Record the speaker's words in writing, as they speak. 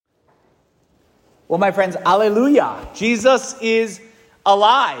Well, my friends, alleluia. Jesus is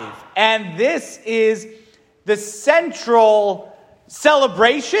alive. And this is the central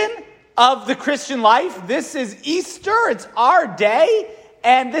celebration of the Christian life. This is Easter. It's our day.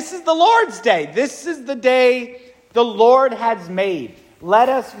 And this is the Lord's day. This is the day the Lord has made. Let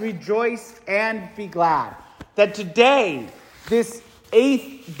us rejoice and be glad that today, this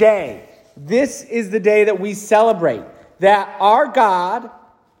 8th day, this is the day that we celebrate that our God,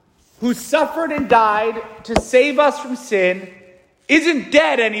 who suffered and died to save us from sin, isn't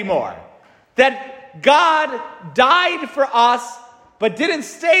dead anymore. That God died for us, but didn't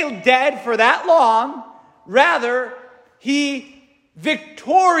stay dead for that long. Rather, he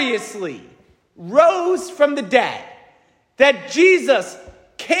victoriously rose from the dead. That Jesus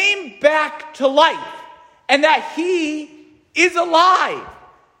came back to life, and that he is alive.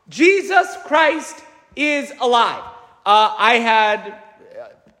 Jesus Christ is alive. I had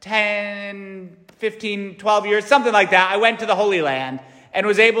 10, 15, 12 years, something like that. I went to the Holy Land and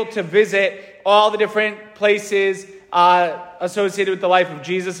was able to visit all the different places associated with the life of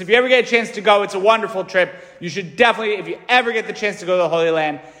Jesus. If you ever get a chance to go, it's a wonderful trip. You should definitely, if you ever get the chance to go to the Holy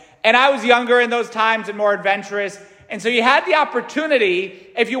Land. And I was younger in those times and more adventurous. And so you had the opportunity,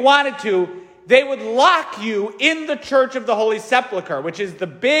 if you wanted to, they would lock you in the Church of the Holy Sepulchre, which is the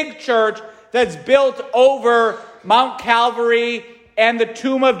big church that's built over Mount Calvary and the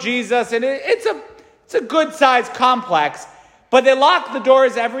tomb of Jesus, and it's a good-sized complex. But they lock the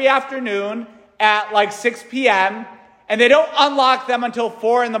doors every afternoon at like 6 p.m., and they don't unlock them until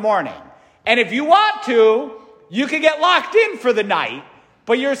 4 in the morning. And if you want to, you can get locked in for the night,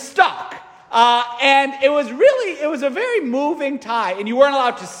 but you're stuck. And it was a very moving time, and you weren't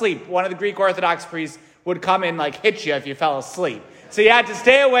allowed to sleep. One of the Greek Orthodox priests would come and hit you if you fell asleep. So you had to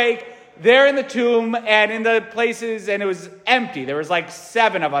stay awake there in the tomb and in the places, and it was empty. There was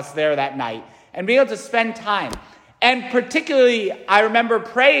 7 of us there that night, and being able to spend time. And particularly, I remember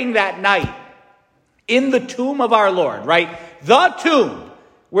praying that night in the tomb of our Lord, right? The tomb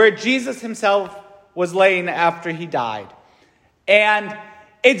where Jesus himself was laying after he died. And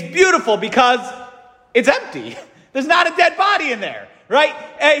it's beautiful because it's empty. There's not a dead body in there, right?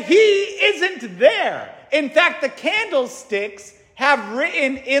 He isn't there. In fact, the candlesticks have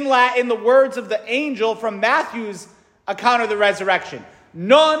written in Latin the words of the angel from Matthew's account of the resurrection.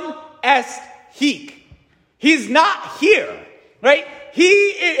 Non est hic. He's not here, right?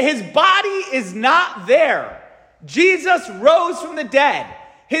 His body is not there. Jesus rose from the dead.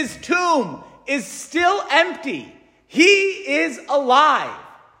 His tomb is still empty. He is alive.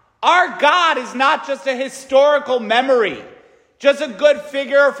 Our God is not just a historical memory, just a good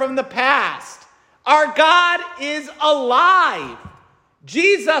figure from the past. Our God is alive.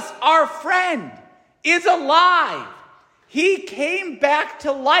 Jesus, our friend, is alive. He came back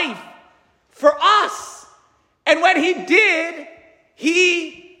to life for us. And when he did,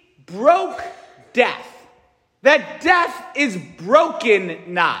 he broke death. That death is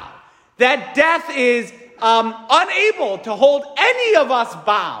broken now. That death is unable to hold any of us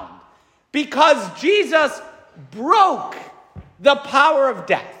bound because Jesus broke the power of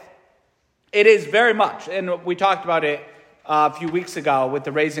death. It is very much, and we talked about it a few weeks ago with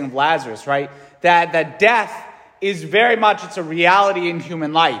the raising of Lazarus, right? That death is very much, it's a reality in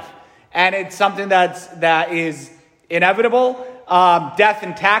human life. And it's something that is inevitable. Death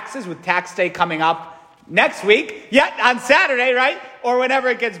and taxes, with tax day coming up next week. Yeah, on Saturday, right? Or whenever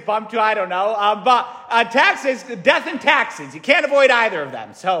it gets bumped to, I don't know. But taxes, death and taxes. You can't avoid either of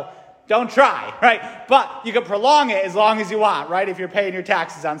them. So don't try, right? But you can prolong it as long as you want, right? If you're paying your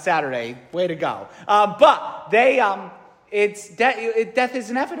taxes on Saturday, way to go. But death is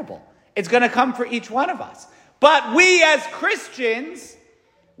inevitable. It's going to come for each one of us. But we as Christians,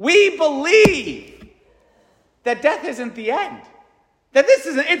 we believe that death isn't the end. That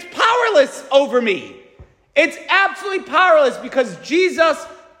it's powerless over me. It's absolutely powerless because Jesus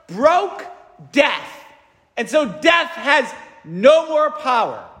broke death. And so death has no more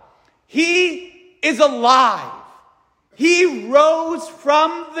power. He is alive. He rose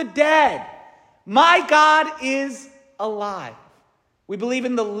from the dead. My God is alive. We believe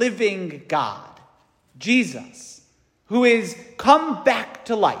in the living God, Jesus, who is come back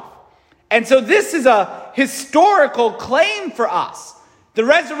to life. And so this is a historical claim for us. The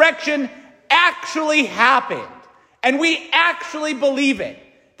resurrection actually happened. And we actually believe it.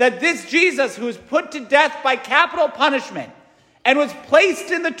 That this Jesus, who was put to death by capital punishment and was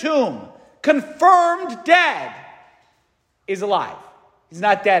placed in the tomb, confirmed dead, is alive. He's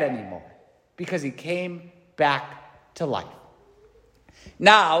not dead anymore because he came back to life.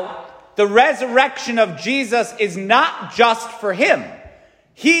 Now, the resurrection of Jesus is not just for him.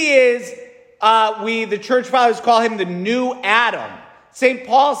 He is the church fathers call him the new Adam. St.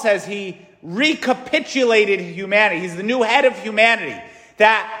 Paul says he recapitulated humanity. He's the new head of humanity.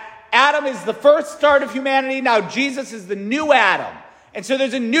 That Adam is the first start of humanity. Now Jesus is the new Adam. And so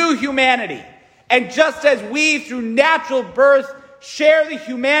there's a new humanity. And just as we, through natural birth, share the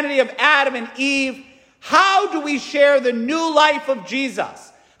humanity of Adam and Eve, how do we share the new life of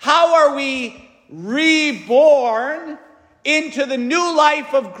Jesus? How are we reborn into the new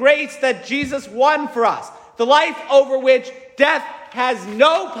life of grace that Jesus won for us? The life over which death has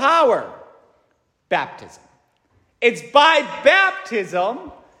no power. Baptism. It's by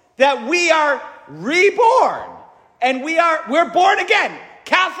baptism that we are reborn. And we're born again.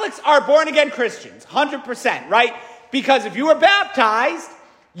 Catholics are born again Christians, 100%, right? Because if you were baptized,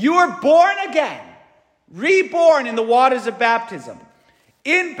 you were born again, reborn in the waters of baptism.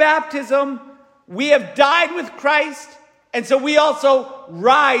 In baptism, we have died with Christ, and so we also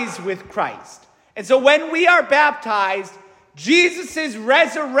rise with Christ. And so when we are baptized, Jesus'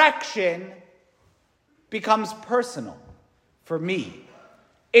 resurrection becomes personal for me.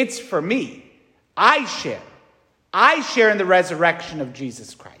 It's for me. I share in the resurrection of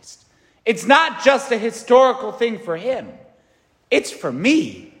Jesus Christ. It's not just a historical thing for him. It's for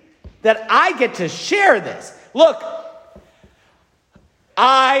me that I get to share this. Look,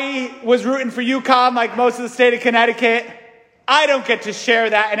 I was rooting for UConn like most of the state of Connecticut. I don't get to share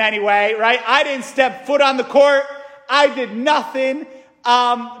that in any way, right? I didn't step foot on the court. I did nothing.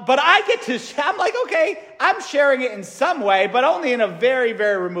 But I get to, I'm like, okay, I'm sharing it in some way, but only in a very,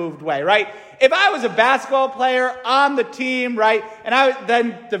 very removed way, right? If I was a basketball player on the team, right, and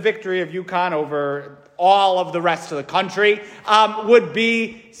then the victory of UConn over all of the rest of the country would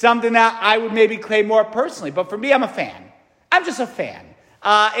be something that I would maybe claim more personally. But for me, I'm a fan. I'm just a fan.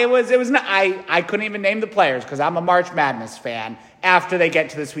 It was not, I couldn't even name the players because I'm a March Madness fan after they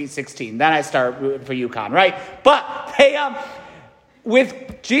get to the Sweet 16. Then I start rooting for UConn, right? But they,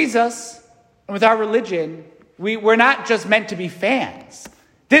 with Jesus and with our religion, we're not just meant to be fans.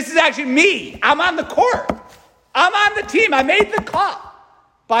 This is actually me. I'm on the court. I'm on the team. I made the cut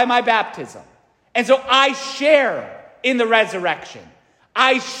by my baptism. And so I share in the resurrection.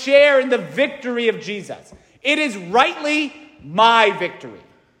 I share in the victory of Jesus. It is rightly my victory.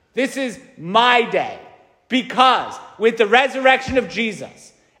 This is my day. Because with the resurrection of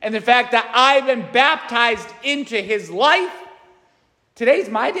Jesus and the fact that I've been baptized into his life, today's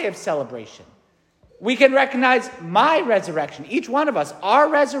my day of celebration. We can recognize my resurrection, each one of us, our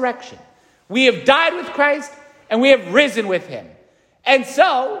resurrection. We have died with Christ and we have risen with him. And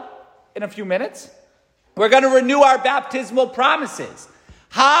so, in a few minutes, we're going to renew our baptismal promises.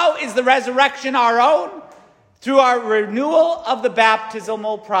 How is the resurrection our own? Through our renewal of the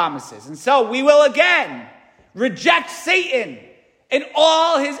baptismal promises. And so we will again reject Satan and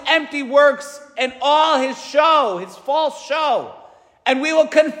all his empty works and all his show, his false show. And we will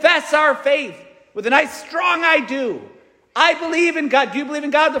confess our faith with a nice strong I do. I believe in God. Do you believe in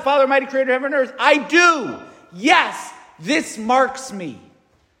God, the Father, Almighty Creator of heaven and earth? I do. Yes, this marks me.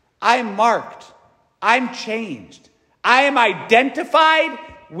 I'm marked. I'm changed. I am identified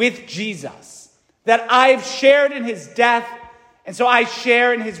with Jesus. That I've shared in his death, and so I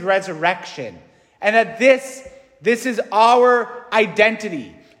share in his resurrection. And that this is our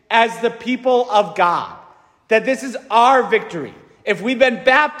identity as the people of God. That this is our victory. If we've been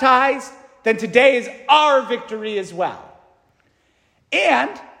baptized, then today is our victory as well.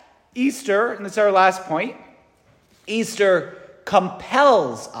 And Easter, and this is our last point, Easter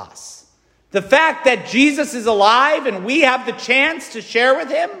compels us. The fact that Jesus is alive and we have the chance to share with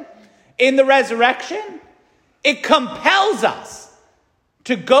him in the resurrection, it compels us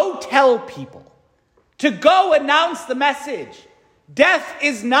to go tell people, to go announce the message. Death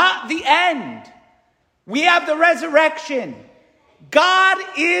is not the end. We have the resurrection. God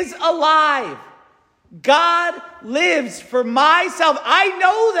is alive. God lives for myself. I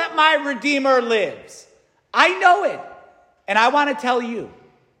know that my Redeemer lives. I know it. And I want to tell you,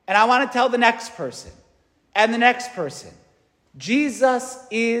 and I want to tell the next person, and the next person. Jesus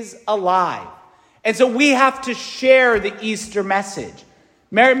is alive. And so we have to share the Easter message.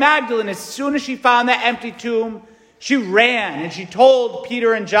 Mary Magdalene, as soon as she found that empty tomb, she ran and she told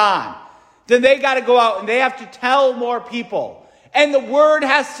Peter and John. Then they got to go out and they have to tell more people. And the word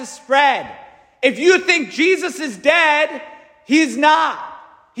has to spread. If you think Jesus is dead, he's not.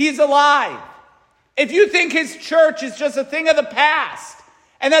 He's alive. If you think his church is just a thing of the past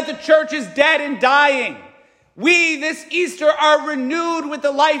and that the church is dead and dying, we this Easter are renewed with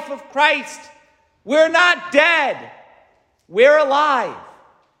the life of Christ. We're not dead. We're alive.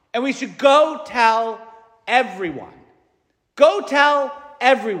 And we should go tell everyone. Go tell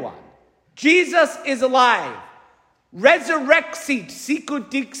everyone. Jesus is alive. Resurrexit, sicut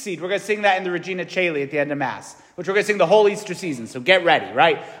dixit. We're going to sing that in the Regina Caeli at the end of Mass, which we're going to sing the whole Easter season, so get ready,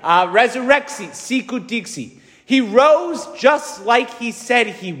 right? Resurrexit, sicut dixit. He rose just like he said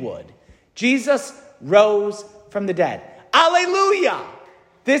he would. Jesus rose from the dead. Alleluia!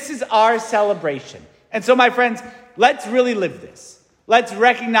 This is our celebration. And so, my friends, let's really live this. Let's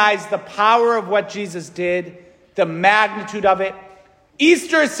recognize the power of what Jesus did, the magnitude of it.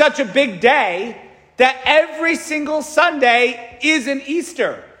 Easter is such a big day that every single Sunday is an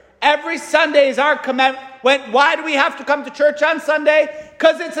Easter. Every Sunday is our commitment. Why do we have to come to church on Sunday?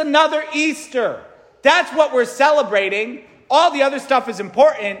 Because it's another Easter. That's what we're celebrating. All the other stuff is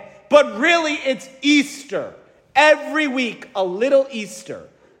important, but really it's Easter. Every week, a little Easter.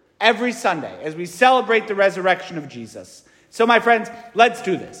 Every Sunday, as we celebrate the resurrection of Jesus. So, my friends, let's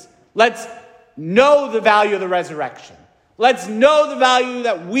do this. Let's know the value of the resurrection. Let's know the value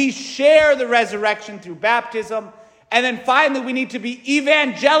that we share the resurrection through baptism. And then finally, we need to be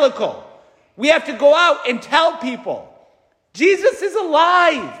evangelical. We have to go out and tell people, Jesus is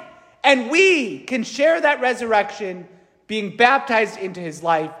alive. And we can share that resurrection, being baptized into his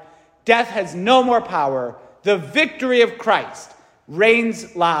life. Death has no more power. The victory of Christ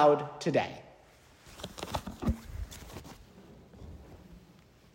reigns loud today.